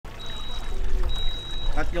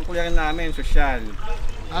At yung chlorine namin, sosyal.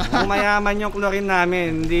 Mayaman yung chlorine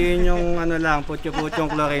namin, hindi yun yung ano lang,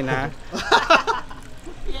 putyo-putyong chlorine ha.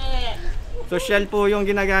 Sosyal po yung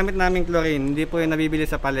ginagamit naming chlorine, hindi po yung nabibili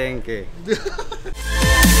sa palengke.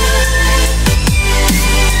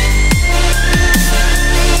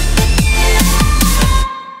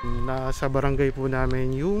 Nasa barangay po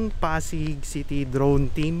namin yung Pasig City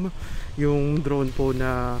drone team, yung drone po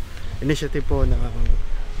na initiative po ng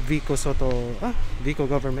Vico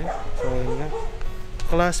government. So yun nga,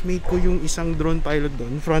 classmate ko yung isang drone pilot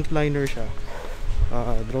doon, frontliner siya,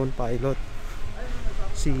 drone pilot,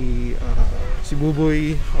 si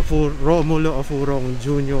Buboy Romulo Afurong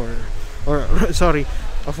Jr. or sorry,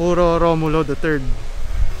 Afuro Romulo III.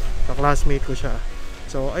 Ka-classmate ko siya.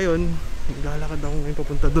 So ayun, naglalakad ako ngayon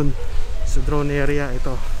papunta dun sa drone area.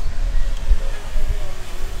 Ito,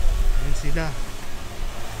 ayun sila.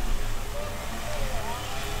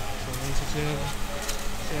 So ayun si Sir,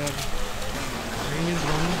 ayun yung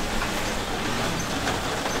drone.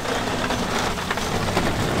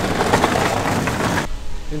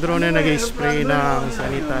 Yung drone na nag-spray ng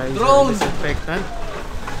sanitizing disinfectant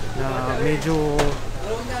na medyo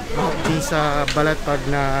di sa balat pag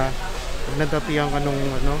nadapian ka nung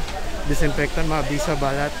disinfectant, mabdi sa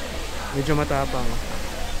balat, medyo matapang.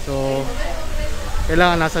 So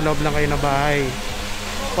kailangan nasa loob lang kayo ng bahay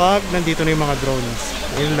pag nandito na yung mga drones.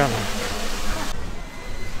 Yun lang.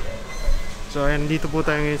 So ayan, dito po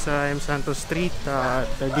tayo ngayon sa M. Santos Street at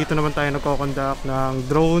dito naman tayo nagko-conduct ng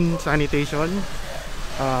drone sanitation.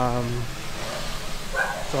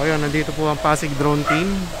 So ayun, nandito po ang Pasig drone team,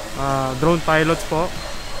 drone pilots po.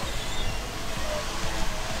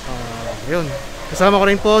 Ayun, kasama ko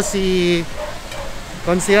rin po si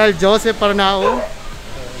Konsehal Joseph Parnao.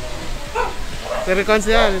 Sir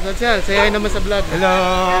Konsehal, say hi naman sa vlog. Hello!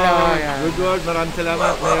 Good world, maraming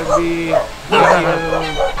salamat.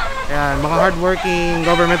 Ayan, mga hardworking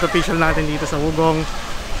government official natin dito sa Ugong,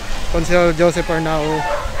 Konsehal Joseph Parnao.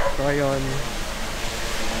 So ayun,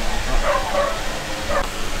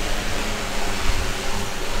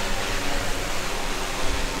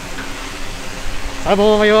 sama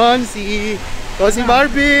ko ngayon si Konsi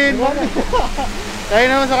Marvin. Tayo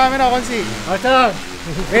naman sa camera, Konsi. Asa!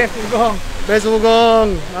 Best Ugong! Best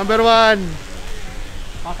Ugong! Number 1!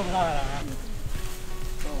 Pasok na lang.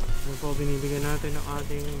 Ito po, binibigyan natin ng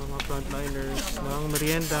ating mga frontliners ng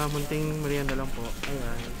merienda. Munting merienda lang po.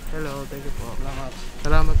 Ayan. Hello, thank you po.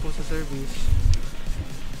 Salamat po sa service.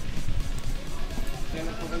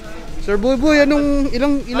 Sir Buboy, anong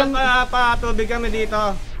ilang Patubig kami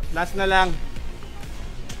dito. Last na lang.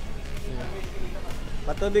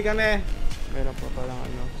 Patubig kami. Meron po palang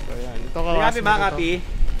ano. So ayan. Ito Kapi ba, kapi?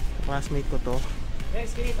 Classmate ko to.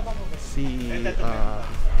 Si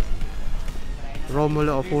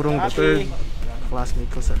Romulo Afurong III.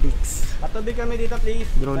 Classmate ko sa Dix. Patubig kami dito, please.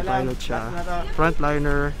 Drone pilot siya.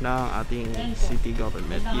 Frontliner ng ating city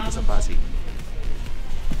government dito sa Pasig.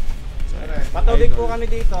 So, patubig po kami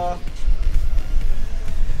dito.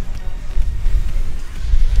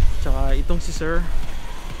 Tsaka itong si Sir,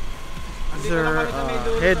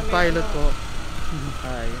 head pilot po.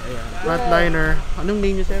 Ay, ayan. Frontliner. Anong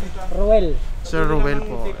name niyo, Sir? Ruel. Sir Ruel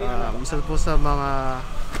po. Isa po sa mga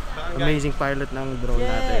amazing pilot ng drone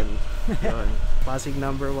natin. Yun. Pasig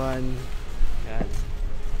number 1. Yan.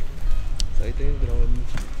 So ito yung drone.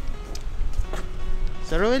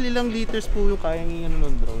 Sir Ruel, ilang liters po yung kayang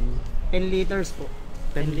ng drone? 10 liters po.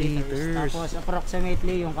 10 liters. Tapos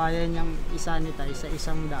approximately yung kaya niyang isanitize sa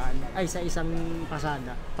isang daan, ay sa isang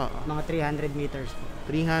pasada, mga 300 meters po.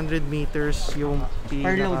 300 meters yung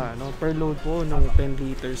Per load. Per load po nung 10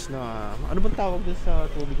 liters na ano bang tawag doon sa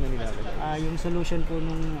tubig na nilalagay? Yung solution po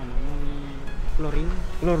nung chlorine.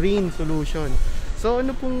 Chlorine solution. So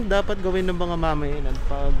ano pong dapat gawin ng mga mamayan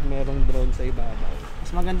pag merong drone sa ibabaw?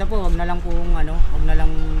 Mas maganda po, wag na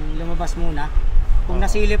lang lumabas muna. Kung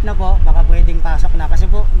nasilip na po, baka pwedeng pasok na. Kasi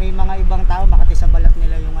po, may mga ibang tao, makati sa balat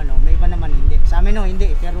nila yung may iba naman hindi. Sa amin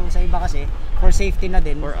hindi. Pero sa iba kasi, for safety na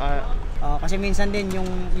din. Kasi minsan din,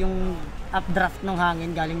 yung updraft ng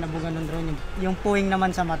hangin, galing na buga ng drone, yung puwing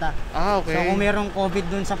naman sa mata. Okay. So kung mayroong COVID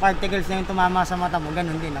dun sa particles na yung tumama sa mata mo,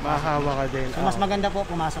 ganun din. Mahawa ka din. So mas maganda po,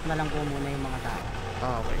 pumasok na lang po muna yung mga tao.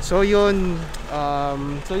 Okay. So yun,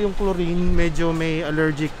 so yung chlorine medyo may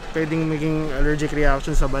pwedeng maging allergic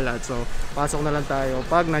reaction sa balat. So pasok na lang tayo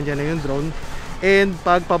pag nandiyan na yung drone. And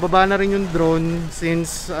pag pababa na rin yung drone,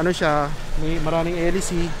 since may maraming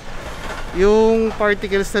LEC, yung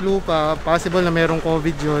particles sa lupa, possible na merong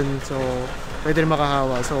COVID yun. So pwede rin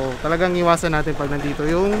makahawa. So talagang iwasan natin pag nandito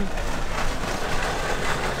yung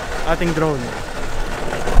ating drone.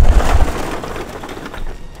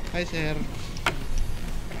 Hi sir.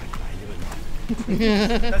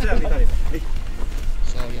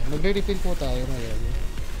 So yan, magre-refill po tayo ngayon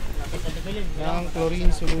ng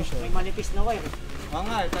chlorine solution. May manipis na wire. Oo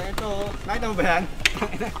nga, ito. Nakita mo ba yan?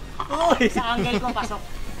 Uy! Sa angle ko, pasok.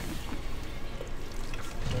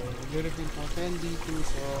 So, magre-refill po 10 liters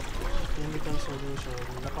of chemical solution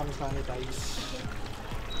na pang-sanitize.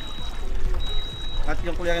 At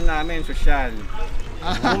yung chlorine namin, social.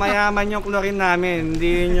 Kung mayaman yung chlorine namin,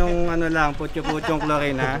 hindi yun yung ano lang, putyo-putyong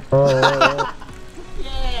chlorine ha.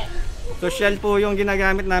 Social po yung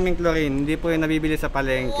ginagamit naming chlorine, hindi po yung nabibili sa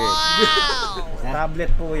palengke.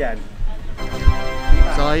 Tablet po yan.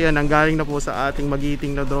 So ayan, ang galing na po sa ating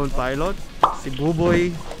magiting na drone pilot, si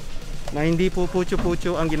Buboy, na hindi po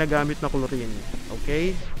putyo-putyo ang ginagamit na chlorine.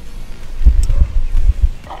 Okay?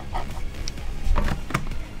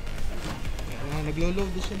 Naglo-load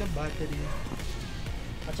din siya ng battery.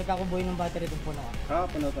 Pacheck ako buhay ng battery kung puno ka.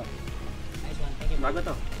 Puno to. Nice one, thank you. Bago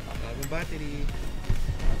to. Bagong battery.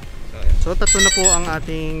 So tatlo na po ang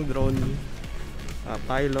ating drone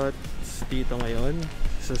pilot dito ngayon.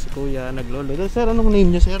 So si Kuya naglo-load. Sir, anong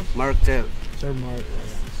name niya, sir? Mark, sir. Sir Mark.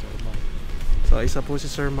 Ayan, Sir Mark. So isa po si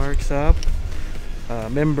Sir Mark sa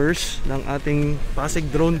members ng ating Pasig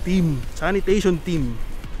drone team, sanitation team.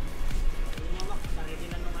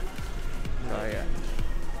 So ayan.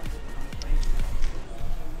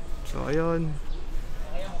 So ayun.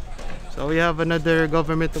 So we have another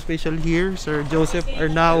government official here, Sir Joseph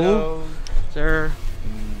Arnao. Hello. Sir,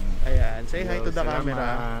 ayan, say hi Hello, to the salamat.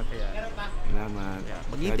 camera. Ayan. Salamat.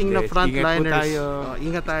 Magiting na frontliners.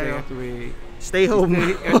 Ingat tayo. Stay home.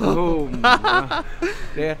 Stay at home.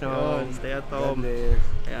 Stay at home. Stay at home.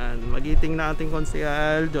 Ayan, magiting na ating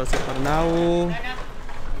konsehal, Joseph Arnao.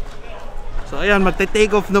 So ayan,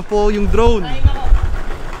 magte-take off na po yung drone.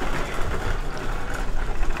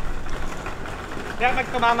 Kaya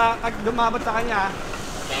pag dumabot sa kanya,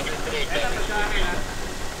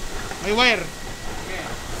 May wire.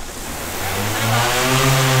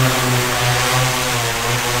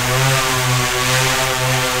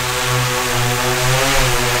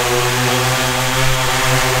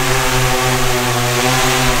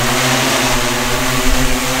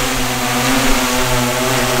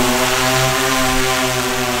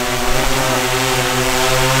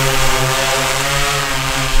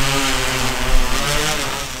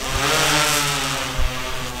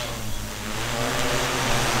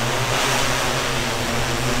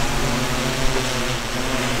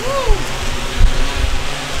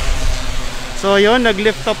 So yun,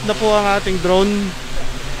 nag-lift up na po ang ating drone.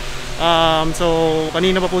 So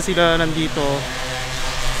kanina pa po sila nandito.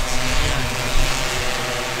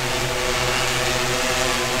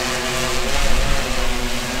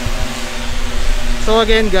 So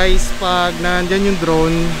again guys, pag nandyan yung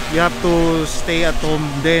drone, you have to stay at home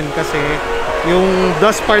din kasi yung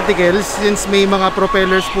dust particles, since may mga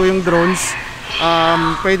propellers po yung drones,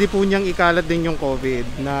 pwede po niyang ikalat din yung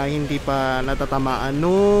COVID na hindi pa natatamaan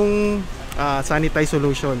nung sanitize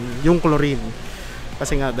solution, yung chlorine.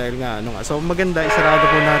 Kasi nga dahil nga ano nga. So maganda isarado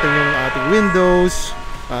po natin yung ating windows,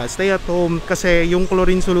 stay at home kasi yung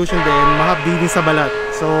chlorine solution din mahapdi din sa balat.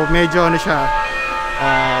 So medyo ano siya,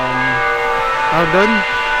 doon,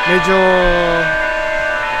 medyo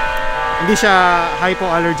hindi siya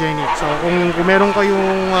hypoallergenic. So kung meron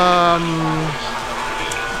kayong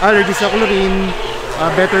allergy sa chlorine,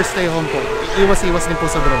 better stay home po. Iwas-iwas din po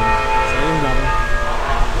sa drone. So yun lang.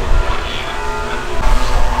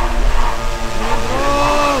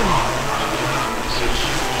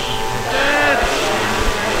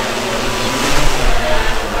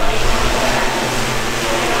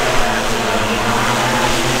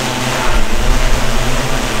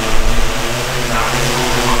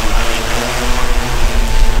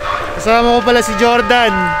 Kasama ko pala si Jordan.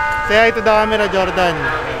 Say hi to the camera, Jordan.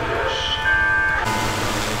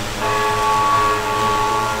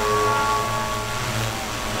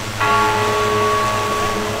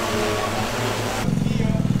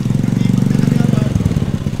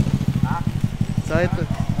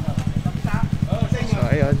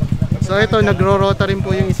 So ito, nagro-rota rin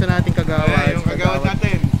po yung isa nating kagawad. Yung kagawad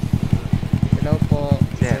natin. Hello po.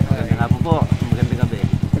 Sir, magandang hapon po. Magandang gabi.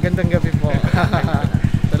 Magandang gabi po.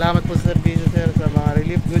 Salamat po sa servisyo, sir, sa mga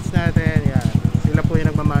relief goods natin. Yan. Sila po yung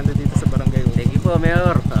nagmamando dito sa barangay. Thank you po,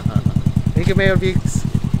 Mayor. Thank you, Mayor Biggs.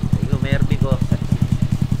 Thank you, Mayor Bico.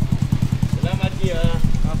 Salamat, Gia.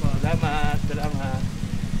 Salamat. Salamat.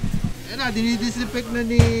 Ayan na, dinidisinfect na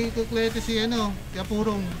ni Kuklete si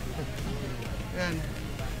Kapurong. Ayan.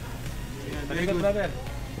 Ayan, very good. Brother.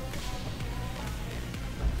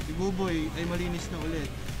 Si Buboy ay malinis na ulit.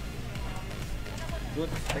 Good.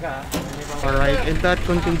 Teka, Alright, and that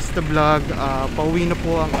concludes the vlog. Pauwi na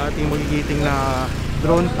po ang ating magigiting na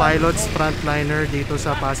drone pilots frontliner dito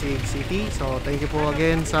sa Pasig City. So thank you po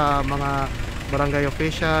again sa mga barangay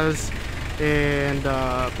officials and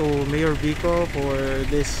to Mayor Vico for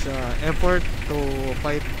this effort to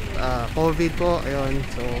fight COVID po. Ayun,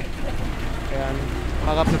 so ayan,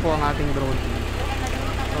 pack up na po ang ating drone team.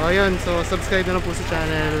 So ayun, so subscribe na lang po sa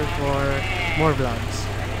channel for more vlogs.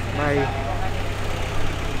 Bye!